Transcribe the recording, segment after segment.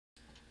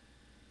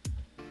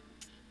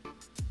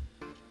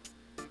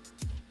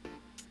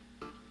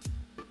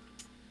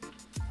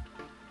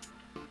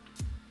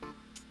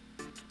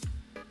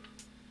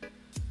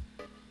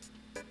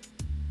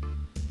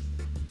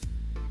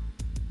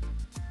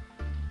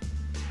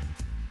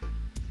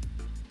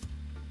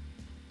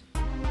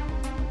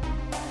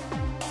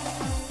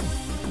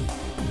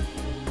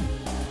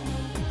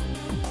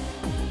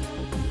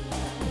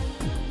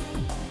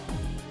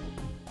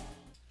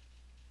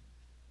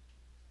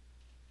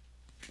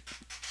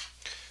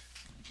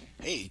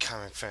Hey,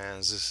 comic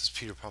fans, this is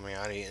Peter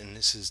Palmiotti, and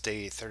this is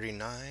day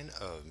 39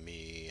 of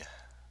me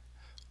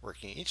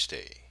working each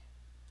day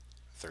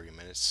 30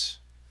 minutes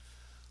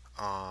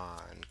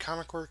on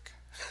comic work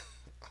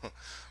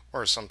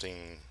or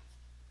something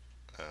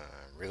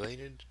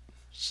related,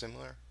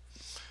 similar.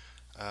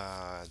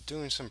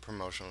 Doing some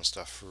promotional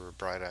stuff for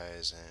Bright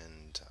Eyes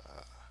and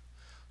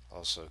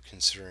also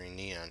considering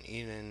Neon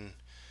Eden.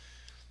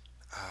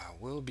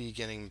 We'll be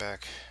getting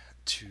back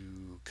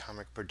to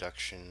comic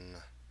production.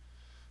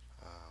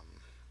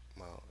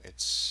 Well,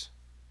 this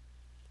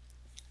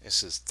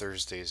is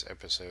Thursday's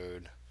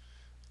episode.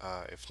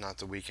 If not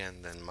the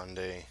weekend, then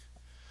Monday.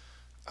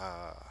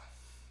 Uh,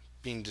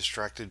 Being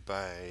distracted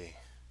by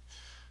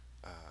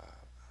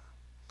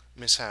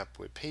mishap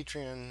with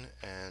Patreon,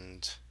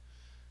 and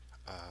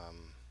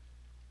um,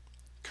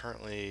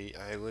 currently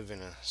I live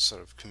in a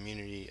sort of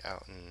community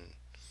out in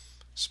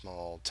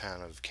small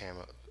town of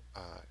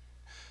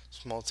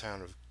small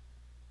town of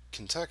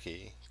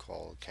Kentucky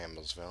called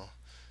Campbellsville.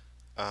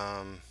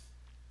 Um,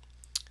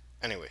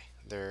 anyway,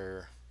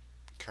 they're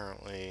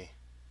currently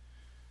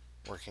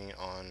working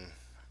on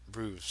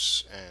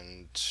roofs,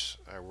 and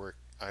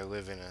I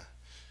live in a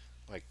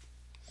like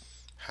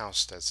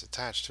house that's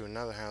attached to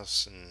another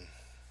house, and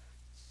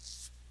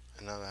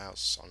another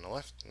house on the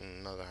left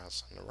and another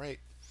house on the right,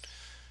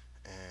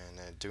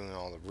 and doing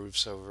all the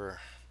roofs over.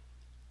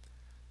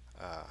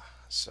 Uh,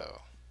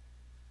 so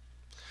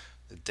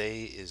the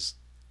day is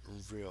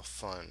real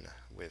fun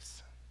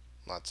with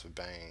lots of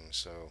banging.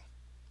 So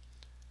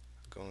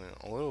going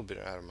a little bit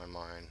out of my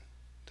mind.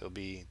 They'll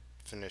be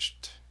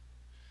finished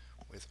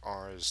with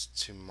ours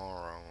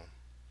tomorrow.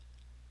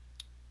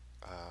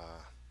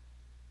 Uh,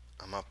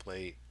 I'm up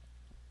late.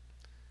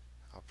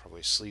 I'll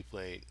probably sleep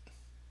late,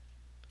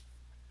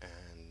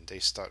 and they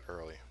start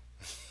early.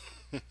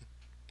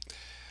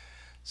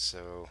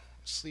 So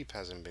sleep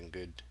hasn't been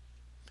good.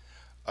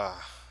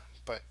 Uh,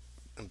 but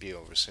it'll be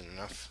over soon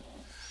enough.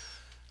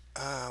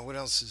 What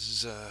else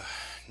is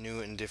new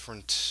and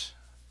different?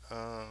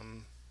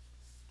 Um,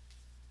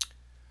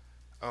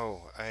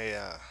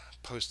 I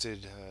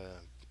posted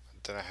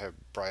that I have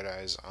Bright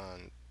Eyes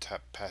on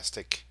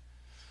Tapastic.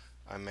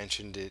 I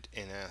mentioned it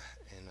in a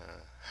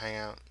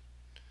hangout,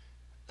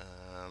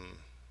 um,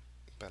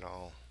 but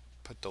I'll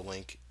put the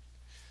link.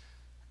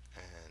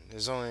 And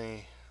there's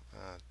only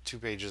 2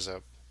 pages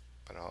up,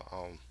 but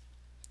I'll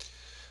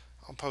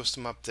post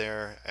them up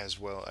there as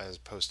well as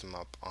post them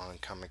up on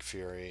Comic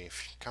Fury.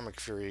 Comic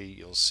Fury,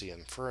 you'll see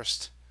them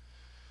first.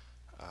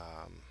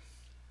 Um,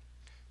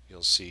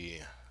 you'll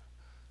see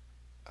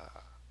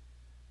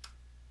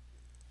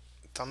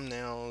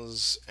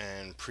thumbnails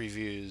and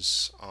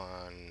previews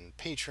on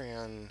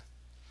Patreon.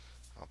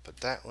 I'll put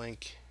that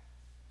link,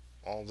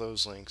 all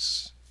those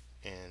links,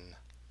 in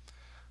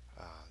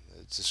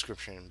the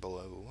description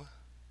below.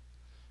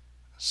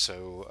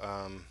 So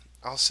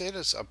I'll say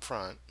this up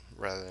front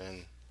rather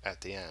than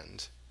at the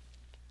end.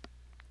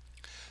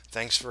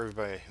 Thanks for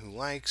everybody who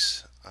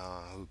likes,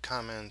 who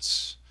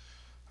comments.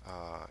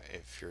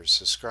 If you're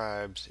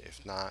subscribed,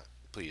 if not,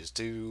 please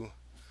do.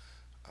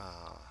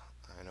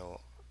 I know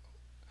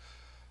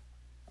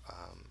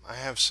I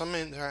have some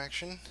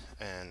interaction,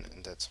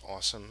 and that's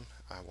awesome.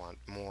 I want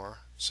more,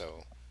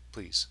 so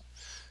please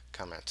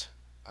comment.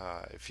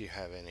 If you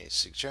have any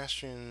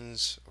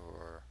suggestions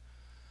or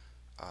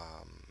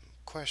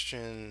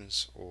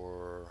questions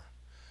or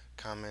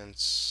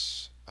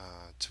comments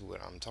to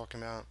what I'm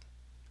talking about,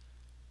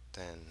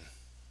 then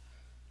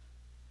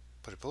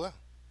put it below.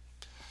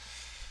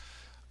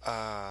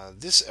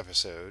 This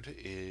episode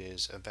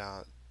is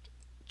about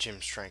Jim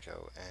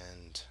Steranko,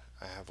 and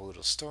I have a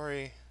little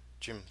story,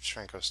 Jim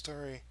Steranko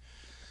story.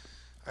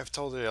 I've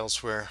told it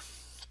elsewhere,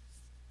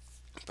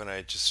 but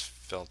I just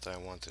felt I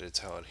wanted to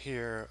tell it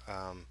here.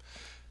 I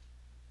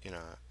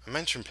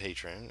mentioned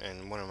patron,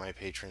 and one of my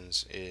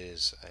patrons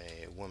is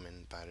a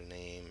woman by the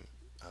name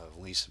of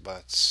Lisa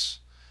Butts.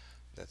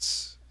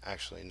 That's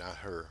actually not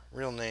her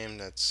real name,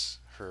 that's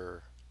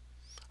her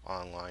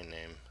online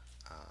name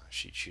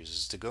she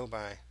chooses to go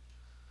by.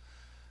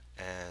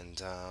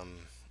 And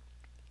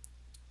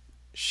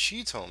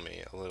she told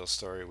me a little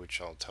story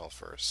which I'll tell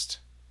first.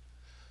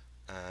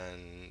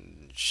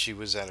 And she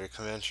was at a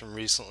convention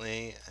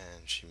recently,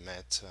 and she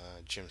met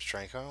Jim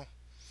Steranko,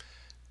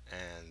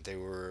 and they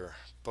were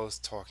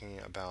both talking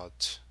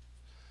about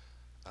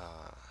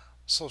uh,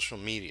 social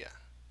media.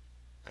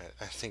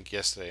 I think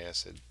yesterday I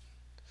said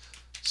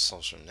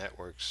social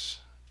networks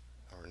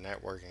or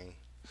networking,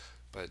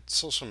 but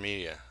social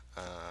media,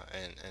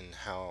 and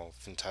how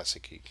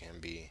fantastic it can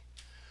be,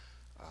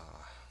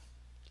 uh,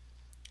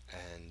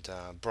 and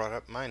brought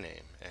up my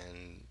name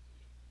and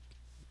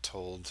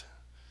told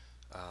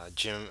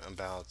Jim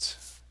about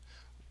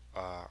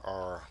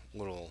our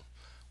little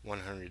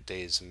 100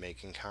 days of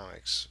making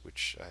comics,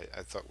 which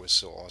I thought was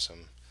so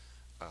awesome.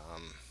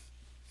 Um,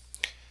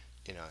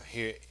 you know,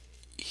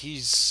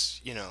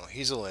 he's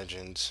a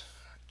legend,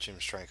 Jim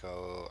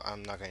Steranko.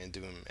 I'm not going to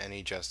do him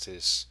any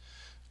justice.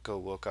 Go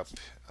look up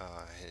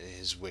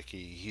his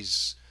wiki.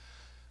 He's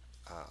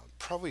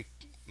probably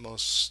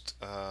most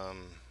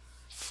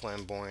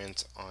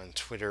flamboyant on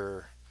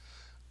Twitter.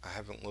 I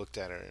haven't looked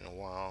at it in a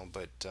while,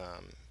 but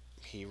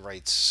he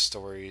writes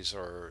stories,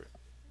 or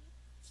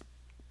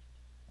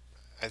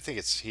I think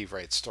it's he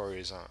writes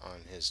stories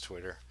on his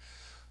Twitter,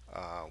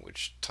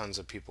 which tons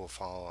of people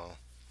follow.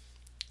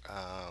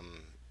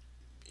 Um,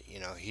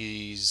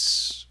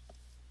 he's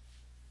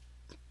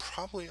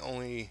probably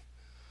only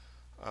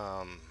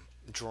um,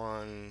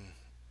 drawn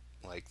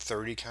like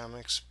 30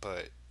 comics,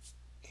 but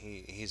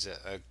he's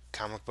a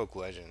comic book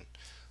legend.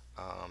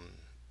 Um,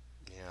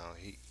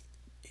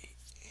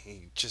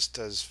 he just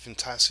does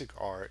fantastic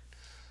art.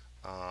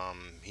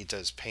 He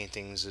does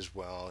paintings as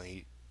well.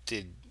 He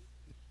did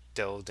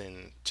delved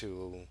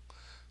into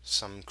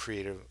some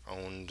creative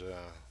owned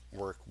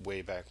work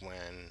way back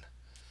when.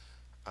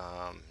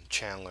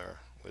 Chandler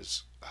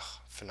was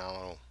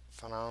phenomenal,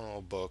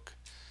 phenomenal book.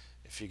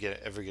 If you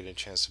ever get a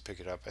chance to pick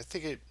it up, I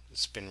think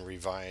it's been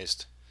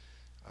revised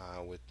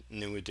with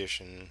new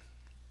edition.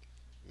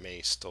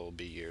 May still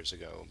be years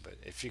ago, but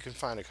if you can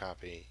find a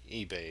copy,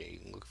 eBay,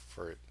 look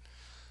for it.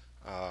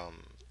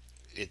 Um,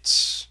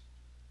 it's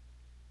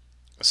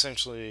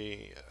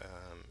essentially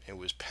it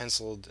was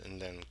penciled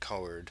and then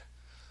colored,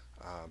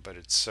 but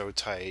it's so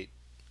tight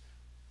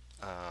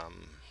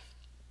um,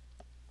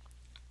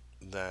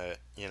 that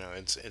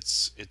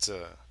it's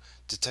a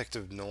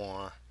detective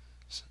noir,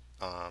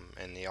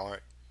 and the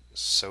art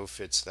so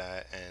fits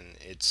that, and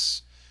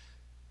it's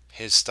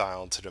his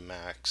style to the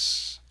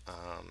max,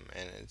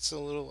 and it's a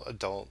little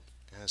adult,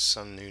 it has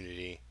some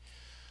nudity,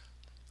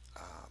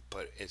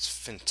 but it's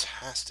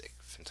fantastic,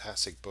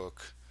 fantastic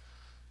book.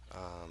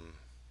 Um,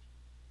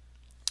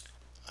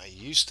 I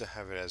used to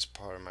have it as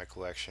part of my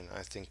collection.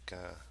 I think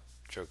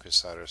Joe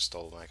Quesada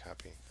stole my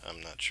copy.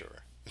 I'm not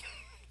sure.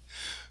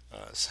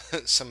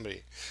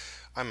 Somebody,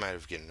 I might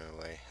have given it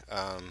away.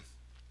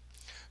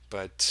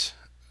 But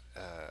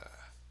uh,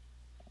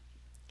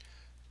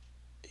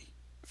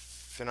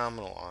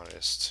 phenomenal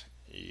artist.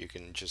 You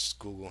can just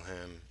Google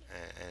him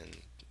and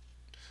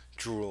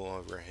drool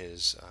over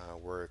his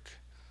work.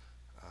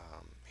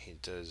 He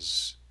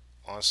does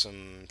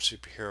awesome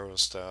superhero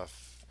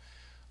stuff.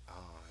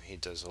 He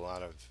does a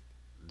lot of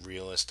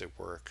realistic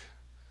work,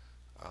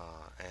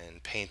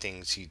 and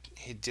paintings. He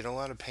did a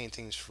lot of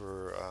paintings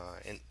for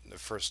the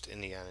first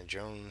Indiana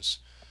Jones,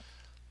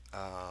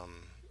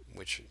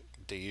 which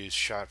they used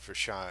shot for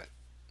shot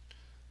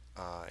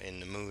in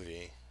the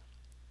movie.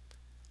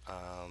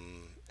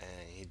 And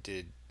he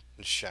did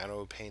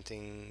shadow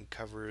painting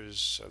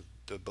covers of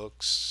the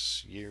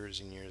books years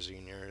and years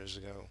and years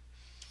ago.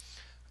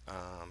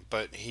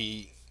 But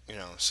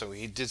so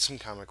he did some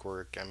comic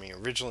work. I mean,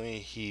 originally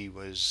he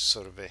was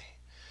sort of a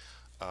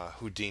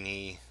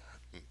Houdini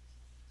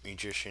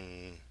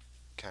magician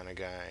kind of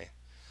guy.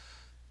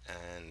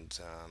 And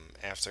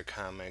after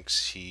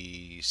comics,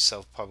 he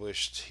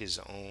self-published his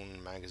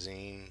own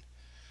magazine,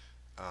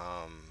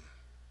 um,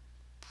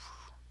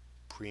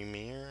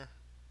 Premiere,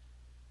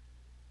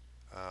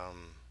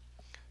 um,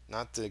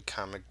 not the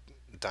Comic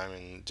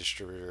Diamond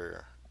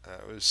Distributor.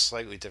 It was a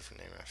slightly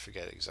different name. I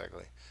forget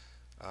exactly.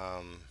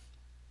 Um,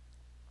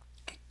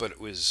 but it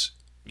was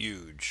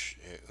huge.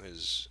 It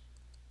was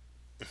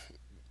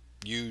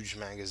huge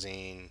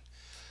magazine.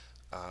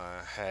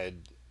 Had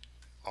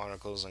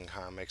articles and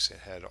comics. It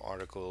had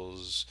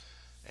articles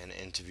and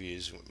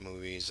interviews with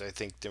movies. I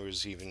think there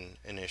was even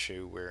an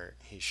issue where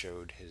he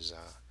showed his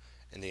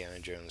Indiana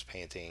Jones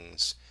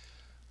paintings.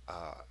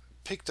 Uh,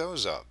 Pick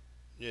those up.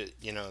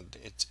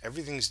 It's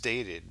everything's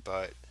dated,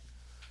 but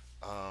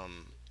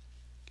um,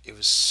 it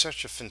was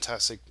such a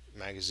fantastic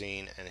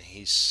magazine, and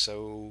he's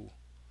so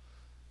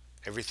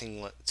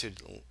everything to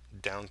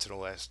down to the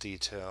last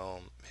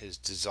detail. His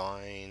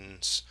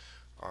designs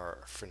are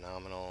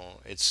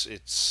phenomenal.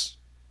 It's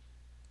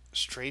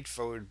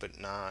straightforward, but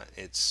not.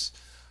 It's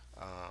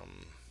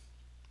um,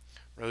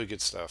 really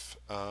good stuff.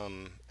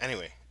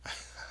 Anyway,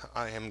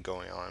 I am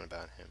going on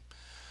about him.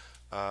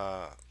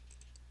 Uh,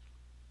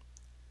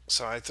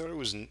 so I thought it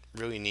was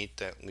really neat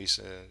that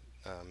Lisa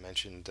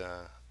mentioned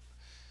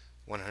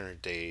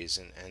 100 days,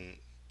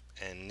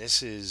 and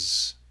this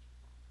is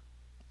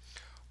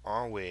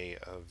our way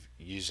of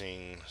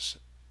using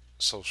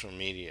social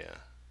media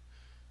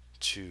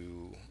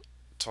to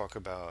talk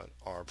about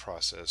our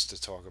process, to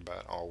talk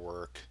about our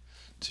work,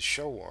 to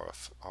show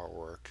off our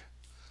work,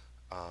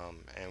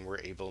 and we're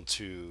able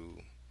to,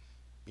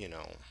 you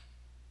know,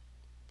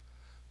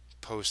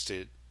 post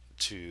it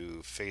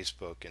to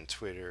Facebook and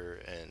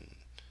Twitter and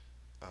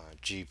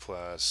G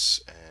Plus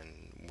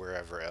and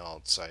wherever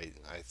else. I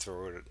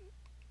throw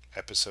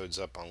episodes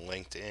up on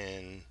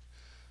LinkedIn.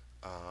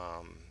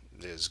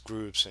 There's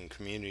groups and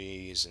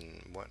communities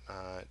and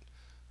whatnot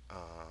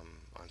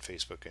on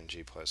Facebook and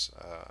G Plus.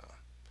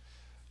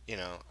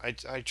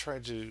 I try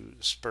to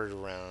spread it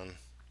around.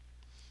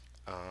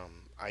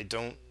 I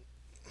don't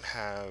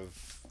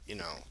have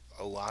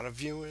a lot of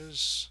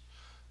viewers,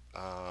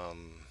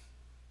 um,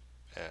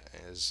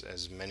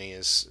 as many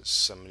as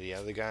some of the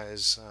other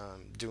guys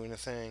doing a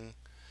thing.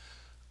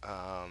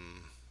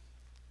 Um,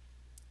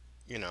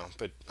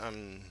 but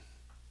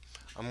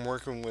I'm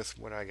working with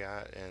what I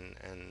got,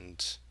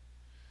 and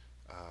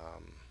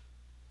um,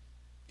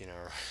 you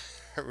know,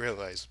 I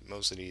realize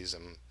most of these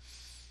I'm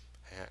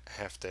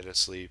half dead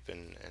asleep,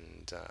 and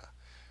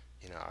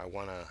I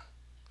want to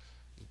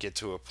get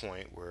to a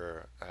point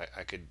where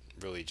I could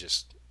really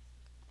just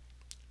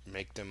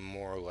make them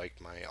more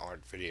like my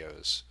art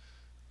videos,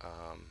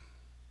 um,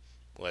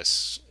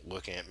 less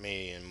looking at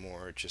me and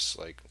more just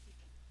like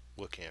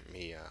looking at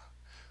me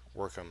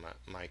work on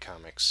my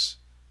comics.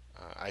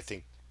 I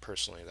think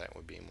personally that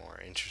would be more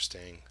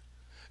interesting.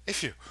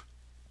 If you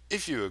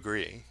if you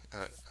agree,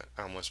 I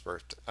almost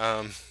burped.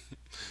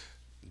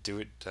 Do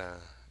it.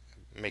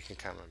 Make a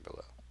comment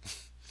below.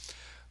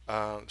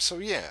 So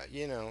yeah,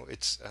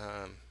 it's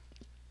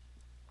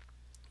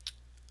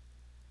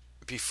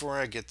before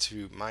I get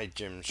to my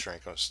Jim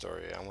Steranko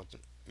story, I want to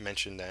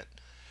mention that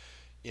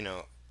you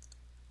know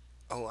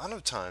a lot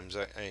of times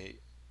I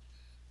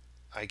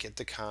get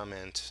the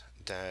comment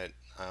that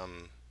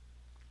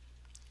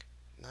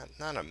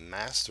not a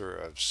master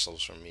of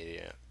social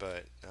media,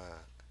 but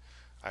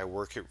I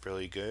work it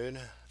really good,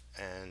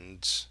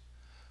 and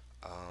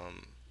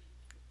um,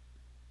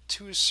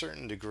 to a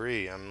certain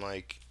degree, I'm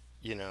like,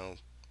 you know,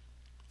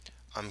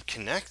 I'm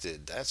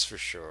connected. That's for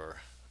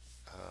sure.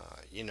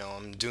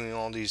 I'm doing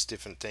all these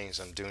different things.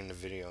 I'm doing the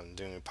video, I'm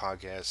doing a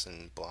podcast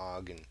and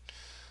blog, and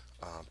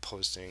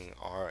posting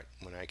art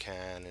when I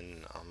can,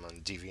 and I'm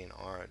on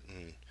DeviantArt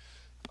and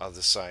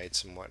other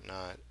sites and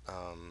whatnot.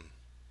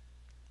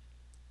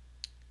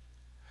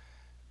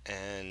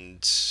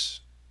 And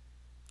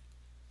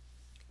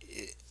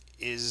it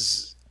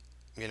is,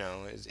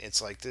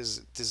 it's like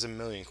there's a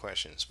million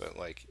questions, but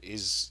like,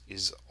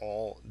 is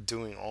all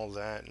doing all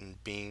that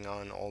and being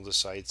on all the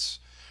sites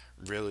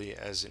really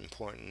as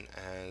important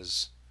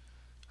as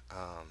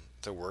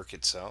the work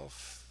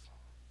itself?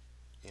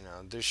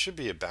 There should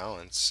be a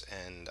balance,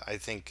 and I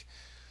think,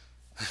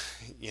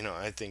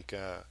 I think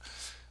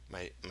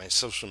my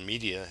social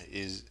media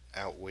is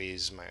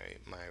outweighs my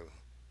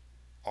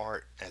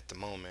art at the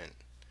moment.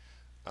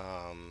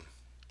 Um,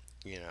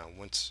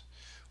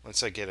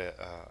 once I get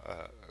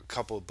a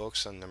couple of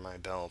books under my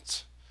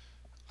belt,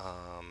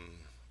 um,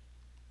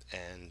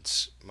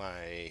 and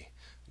my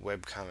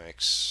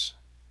webcomics,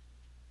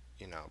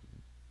 you know,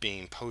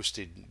 being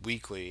posted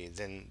weekly,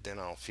 then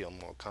I'll feel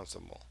more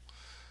comfortable.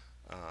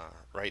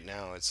 Right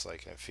now, it's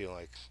like I feel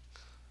like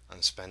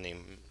I'm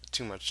spending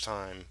too much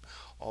time.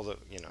 All the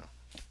you know,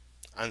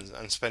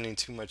 I'm spending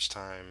too much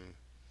time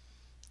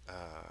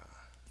uh,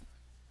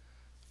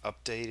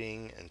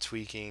 updating and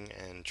tweaking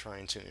and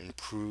trying to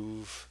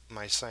improve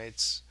my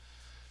sites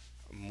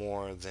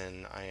more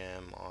than I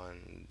am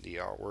on the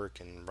artwork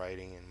and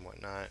writing and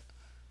whatnot.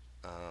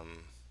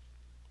 Um,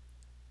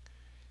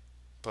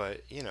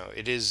 but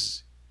it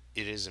is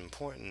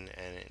important,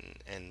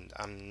 and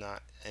I'm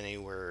not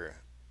anywhere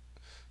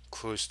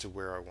close to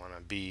where I want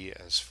to be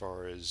as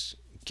far as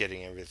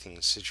getting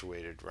everything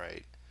situated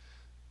right.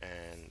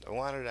 And a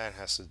lot of that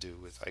has to do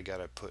with I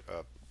gotta put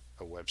up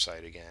a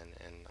website again,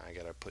 and I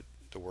gotta put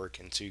the work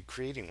into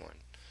creating one.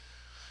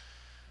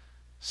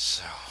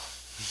 So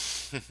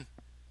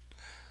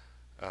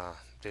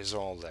there's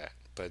all that.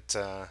 But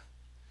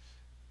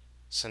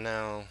so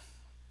now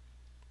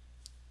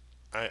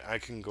I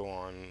can go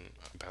on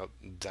about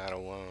that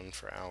alone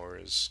for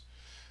hours,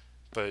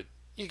 but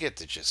you get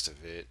the gist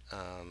of it.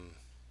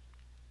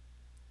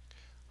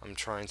 I'm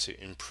trying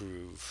to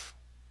improve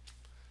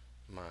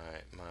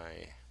my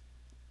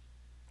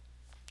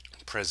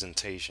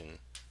presentation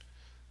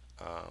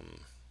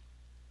um,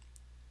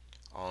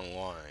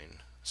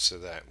 online, so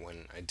that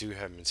when I do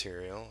have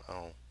material,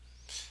 I'll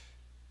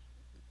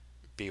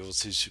be able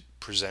to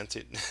present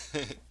it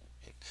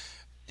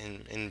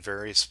in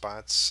various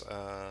spots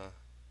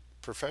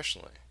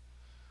professionally.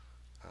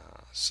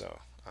 So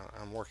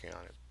I'm working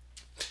on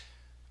it.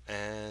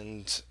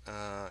 And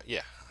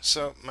yeah,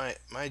 so my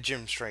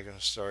Jim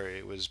Steranko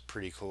story was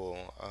pretty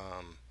cool.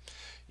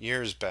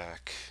 Years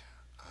back,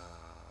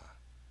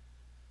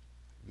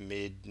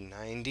 mid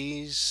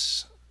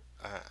 '90s,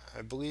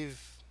 I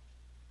believe.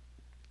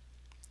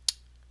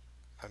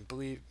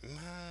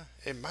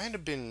 It might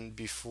have been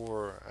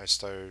before I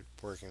started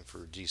working for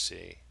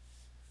DC.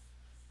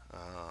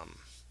 Um,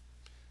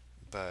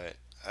 but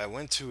I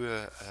went to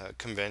a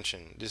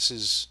convention.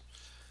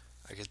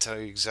 I could tell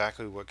you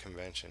exactly what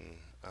convention,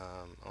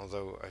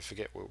 although I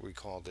forget what we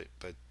called it,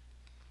 but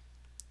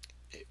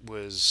it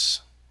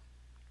was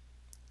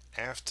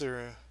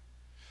after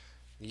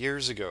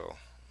years ago.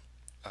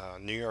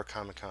 New York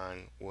Comic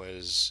Con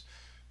was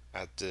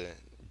at the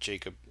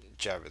Jacob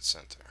Javits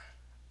Center,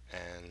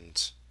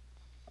 and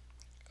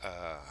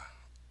uh,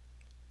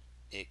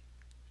 it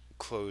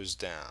closed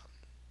down.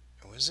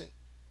 Was it?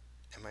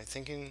 Am I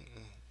thinking?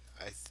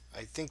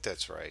 I think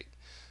that's right.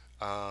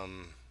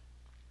 Um,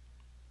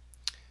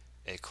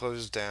 it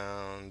closed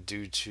down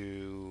due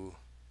to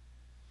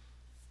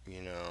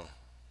you know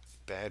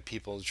bad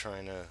people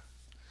trying to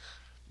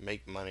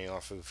make money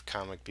off of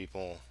comic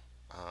people,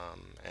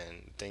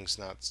 and things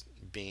not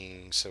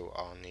being so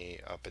on the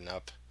up and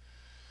up.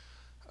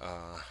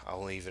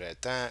 I'll leave it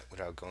at that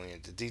without going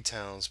into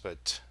details,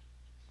 but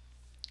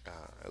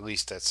at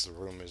least that's the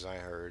rumors I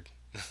heard.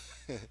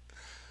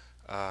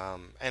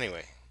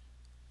 Anyway,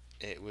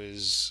 it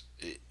was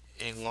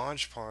in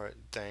large part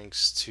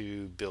thanks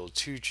to Bill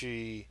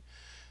Tucci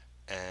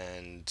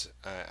and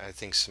I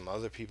think some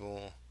other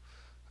people,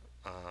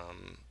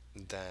 um,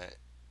 that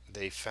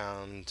they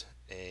found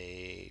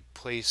a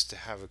place to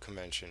have a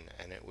convention,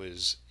 and it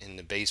was in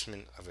the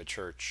basement of a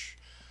church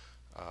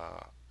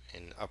uh,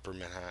 in Upper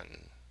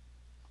Manhattan,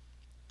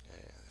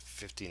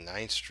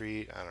 59th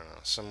Street. I don't know,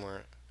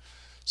 somewhere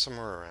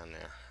around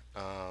there,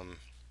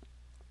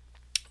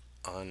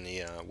 on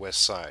the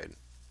west side,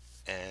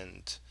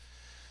 and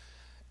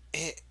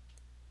it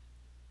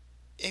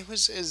it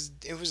was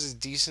a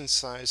decent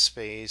sized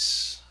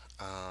space.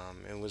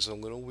 It was a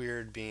little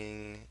weird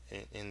being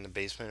in the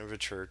basement of a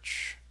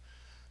church,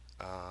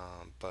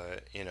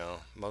 but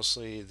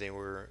mostly they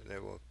were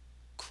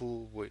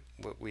cool with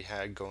what we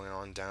had going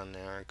on down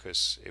there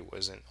because it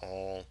wasn't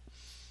all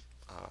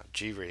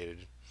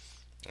G-rated,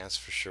 that's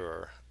for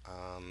sure.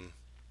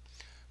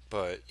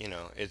 But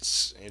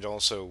it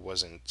also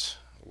wasn't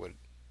what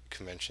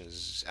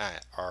conventions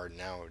are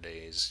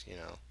nowadays.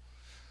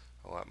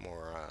 A lot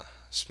more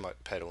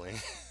smut peddling.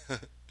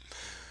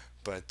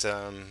 But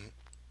there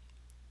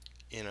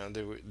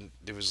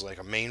was like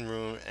a main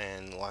room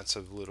and lots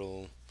of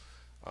little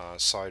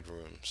side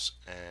rooms,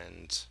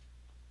 and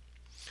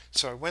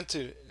so I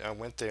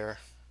went there.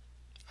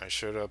 I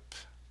showed up.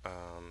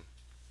 Um,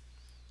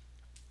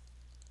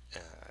 uh,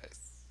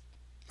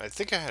 I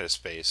think I had a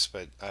space,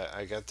 but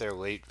I got there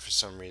late for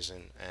some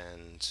reason,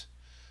 and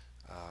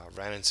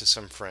ran into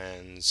some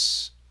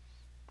friends.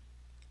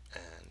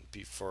 And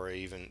before I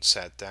even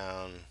sat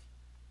down,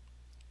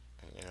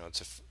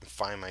 to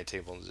find my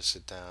table to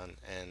sit down,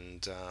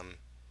 and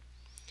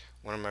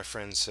one of my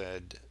friends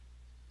said,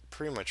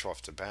 pretty much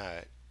off the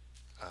bat,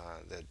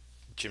 that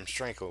Jim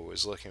Stranko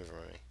was looking for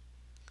me.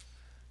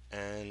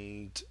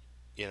 And,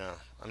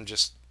 I'm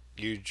just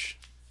huge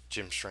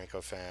Jim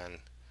Stranko fan.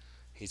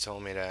 He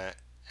told me that,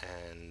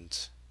 and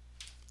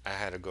I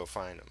had to go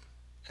find him.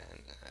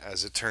 And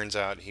as it turns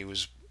out, he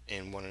was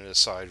in one of the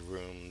side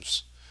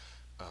rooms,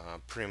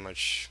 pretty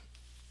much,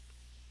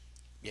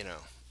 you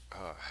know,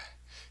 uh,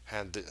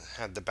 had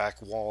the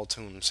back wall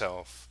to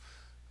himself,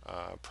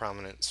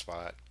 prominent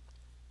spot.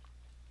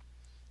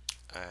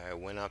 I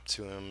went up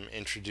to him,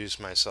 introduced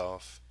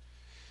myself,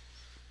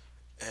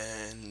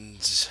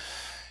 and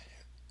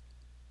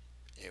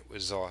it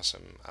was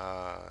awesome.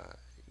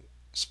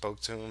 Spoke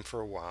to him for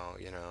a while,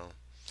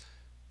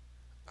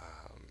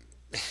 Um,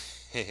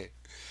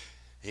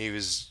 he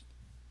was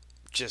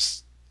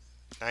just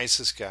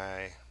nicest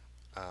guy.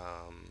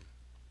 Um,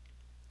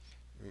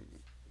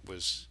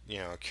 was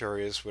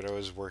curious what I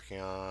was working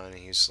on.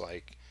 He's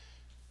like,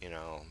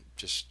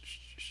 just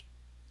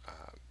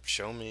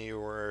show me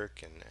your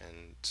work,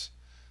 and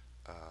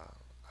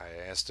I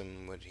asked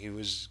him what he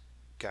was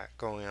got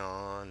going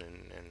on,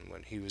 and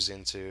what he was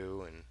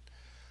into, and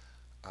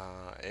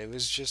it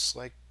was just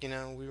like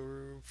we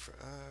were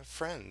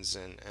friends,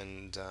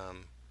 and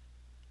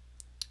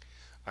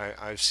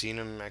I've seen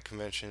him at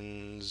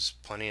conventions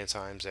plenty of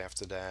times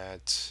after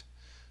that,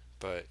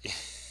 but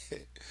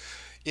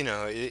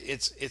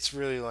it's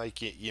really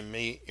like you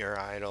meet your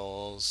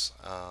idols.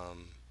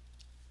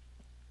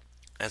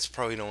 That's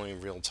probably the only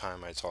real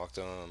time I talked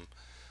to him.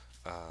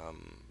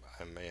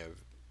 I may have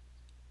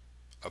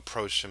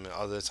approached him at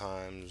other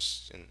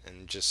times,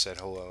 and just said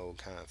hello,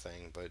 kind of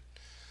thing, but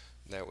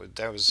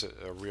that was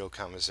a real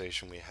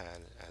conversation we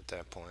had at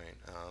that point.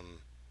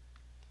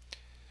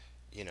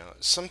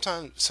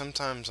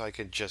 Sometimes I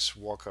could just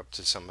walk up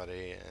to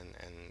somebody and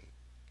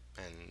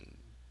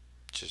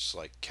just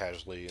like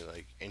casually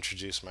like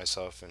introduce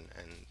myself, and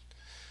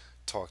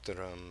talk to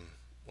them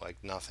like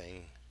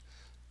nothing.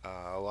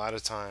 A lot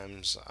of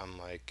times I'm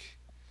like,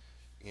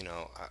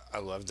 I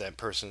love that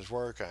person's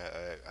work.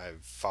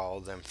 I've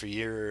followed them for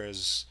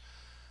years.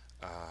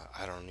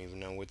 I don't even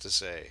know what to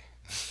say.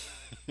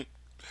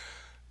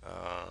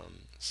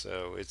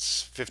 So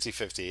it's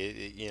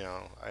 50-50.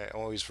 I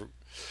always,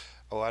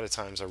 a lot of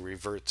times I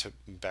revert to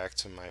back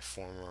to my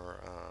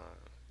former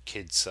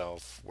kid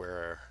self,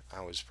 where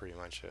I was pretty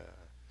much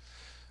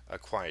a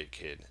quiet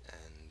kid,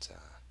 and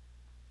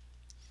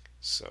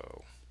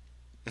so.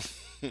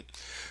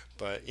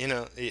 But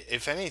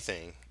if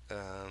anything,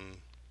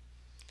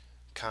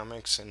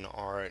 comics and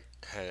art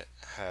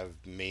have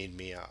made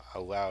me a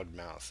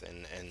loudmouth,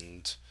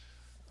 and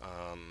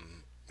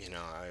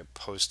I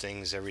post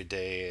things every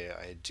day.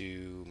 I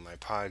do my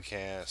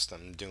podcast.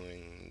 I'm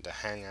doing the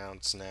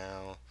Hangouts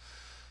now.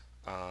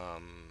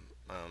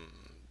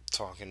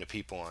 Talking to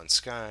people on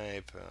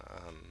Skype.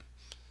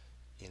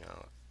 You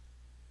know,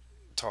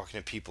 talking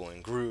to people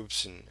in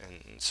groups, and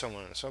so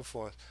on and so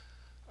forth.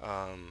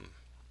 Um,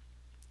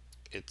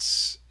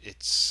 it's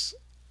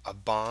a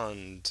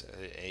bond,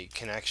 a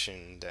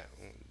connection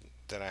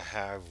that I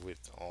have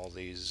with all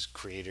these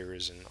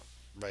creators and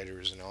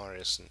writers and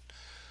artists,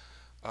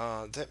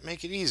 and that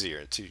make it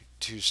easier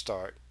to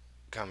start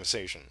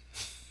conversation.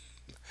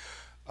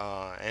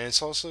 And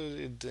it's also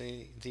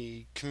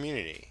the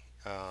community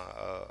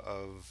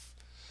of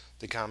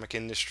the comic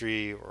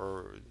industry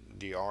or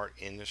the art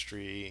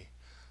industry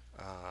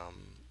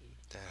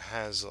that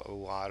has a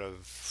lot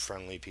of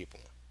friendly people.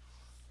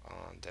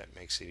 That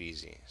makes it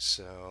easy.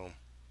 So,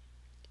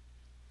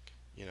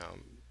 you know,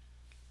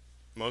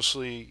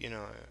 mostly,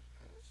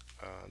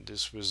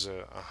 this was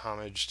a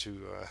homage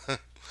to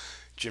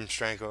Jim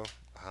Stranko.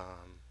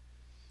 Um,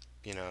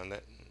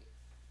 that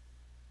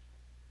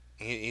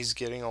he's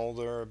getting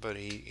older, but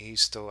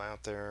he's still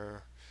out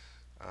there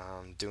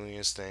doing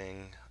his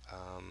thing.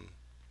 Um,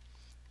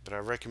 but I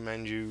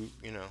recommend you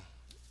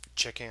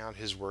checking out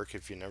his work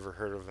if you never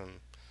heard of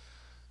him.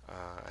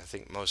 I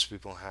think most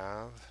people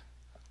have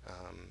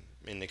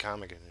in the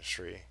comic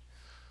industry.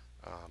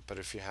 But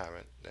if you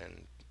haven't,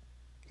 then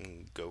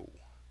go.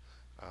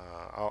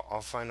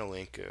 I'll find a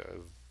link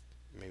of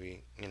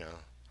maybe,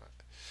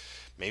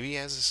 maybe he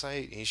has a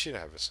site. He should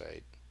have a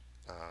site.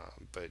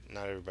 But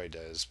not everybody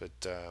does. But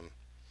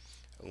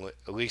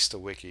at least a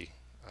wiki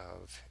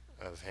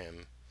of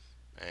him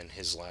and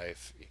his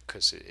life,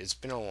 because it's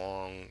been a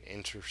long,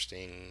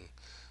 interesting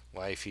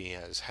life he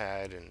has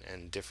had,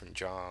 and different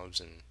jobs,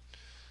 and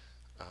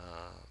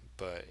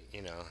but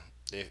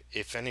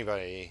if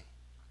anybody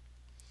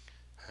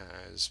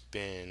has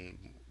been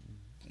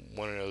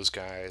one of those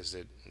guys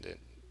that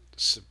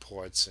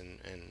supports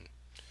and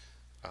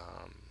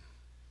um,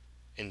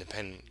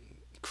 independent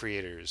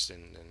creators,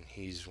 then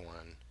he's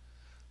one.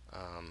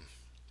 Um,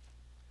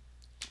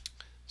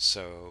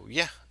 so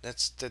yeah,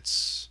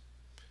 that's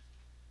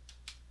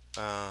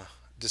uh,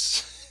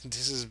 this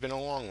this has been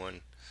a long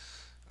one.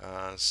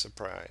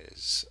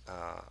 Surprise.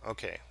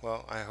 Okay,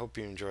 well, I hope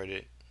you enjoyed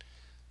it.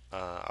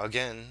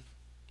 Again,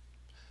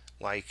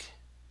 like,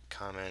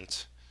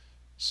 comment,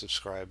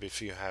 subscribe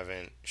if you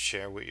haven't,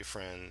 share with your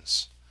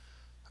friends,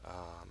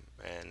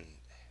 and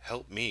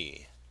help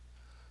me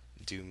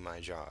do my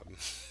job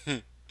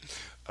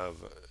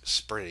of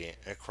spreading it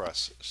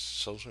across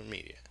social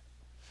media.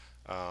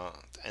 Uh,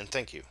 and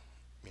thank you.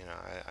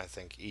 I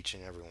thank each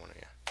and every one of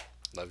you.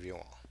 Love you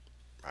all.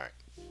 All right.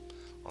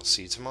 I'll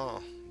see you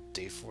tomorrow.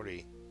 Day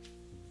 40.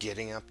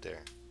 Getting up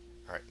there.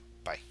 All right.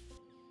 Bye.